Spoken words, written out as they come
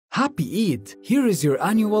Happy Eid! Here is your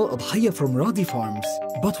annual Udhiyah from Radi Farms.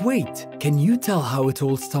 But wait, can you tell how it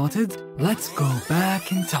all started? Let's go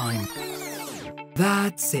back in time.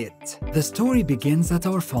 That's it. The story begins at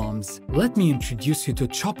our farms. Let me introduce you to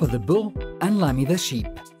Chopper the bull and Lammy the sheep.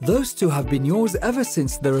 Those two have been yours ever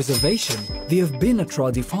since the reservation. They have been at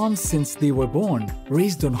Radi Farms since they were born,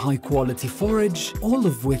 raised on high-quality forage, all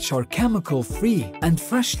of which are chemical-free and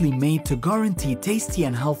freshly made to guarantee tasty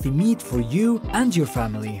and healthy meat for you and your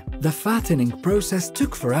family. The fattening process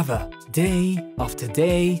took forever, day after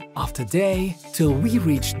day after day, till we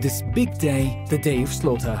reached this big day, the day of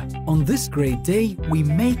slaughter. On this great day, we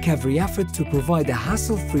make every effort to provide a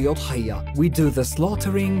hassle-free udhiyah. We do the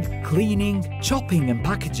slaughtering, cleaning, chopping and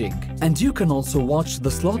packaging. And you can also watch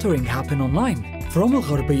the slaughtering happen online. From Al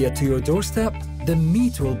Gharbiyah to your doorstep, the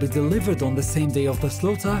meat will be delivered on the same day of the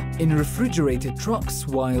slaughter in refrigerated trucks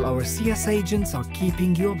while our CS agents are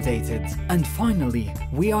keeping you updated. And finally,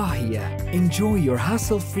 we are here. Enjoy your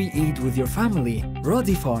hassle-free Eid with your family.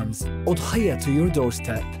 Radi Farms, Udhiyah to your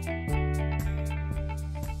doorstep.